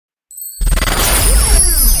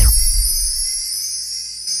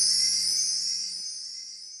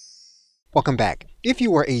Welcome back. If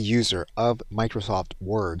you are a user of Microsoft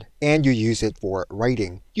Word and you use it for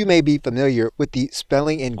writing, you may be familiar with the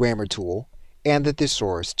spelling and grammar tool and the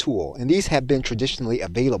thesaurus tool, and these have been traditionally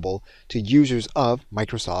available to users of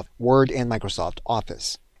Microsoft Word and Microsoft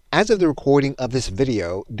Office. As of the recording of this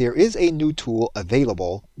video, there is a new tool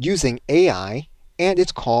available using AI, and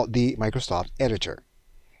it's called the Microsoft Editor.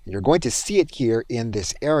 And you're going to see it here in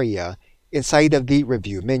this area inside of the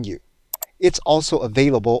Review menu. It's also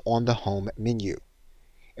available on the Home menu.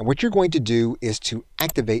 And what you're going to do is to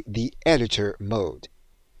activate the Editor mode.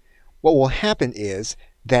 What will happen is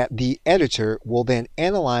that the editor will then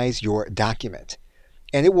analyze your document,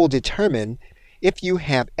 and it will determine if you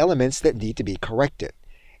have elements that need to be corrected,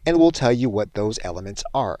 and will tell you what those elements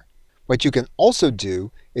are. What you can also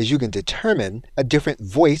do is you can determine a different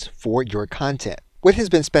voice for your content. What has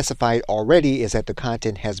been specified already is that the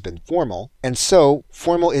content has been formal, and so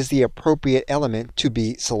formal is the appropriate element to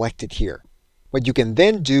be selected here. What you can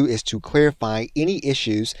then do is to clarify any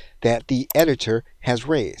issues that the editor has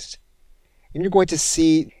raised. And you're going to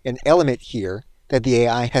see an element here that the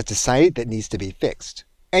AI has decided that needs to be fixed.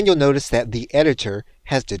 And you'll notice that the editor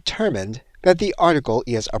has determined that the article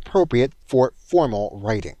is appropriate for formal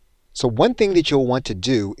writing. So one thing that you'll want to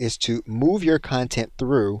do is to move your content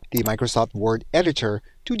through the Microsoft Word editor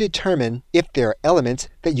to determine if there are elements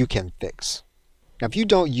that you can fix. Now, if you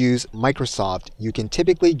don't use Microsoft, you can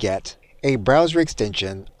typically get a browser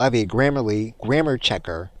extension of a Grammarly grammar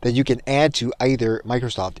checker that you can add to either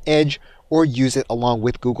Microsoft Edge or use it along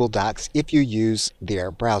with Google Docs if you use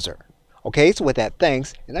their browser. Okay, so with that,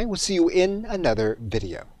 thanks, and I will see you in another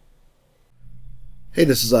video. Hey,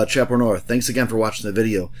 this is Chapo North. Thanks again for watching the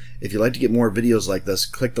video. If you'd like to get more videos like this,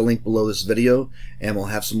 click the link below this video, and we'll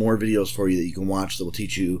have some more videos for you that you can watch that will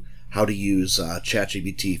teach you how to use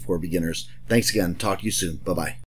ChatGPT for beginners. Thanks again. Talk to you soon. Bye-bye.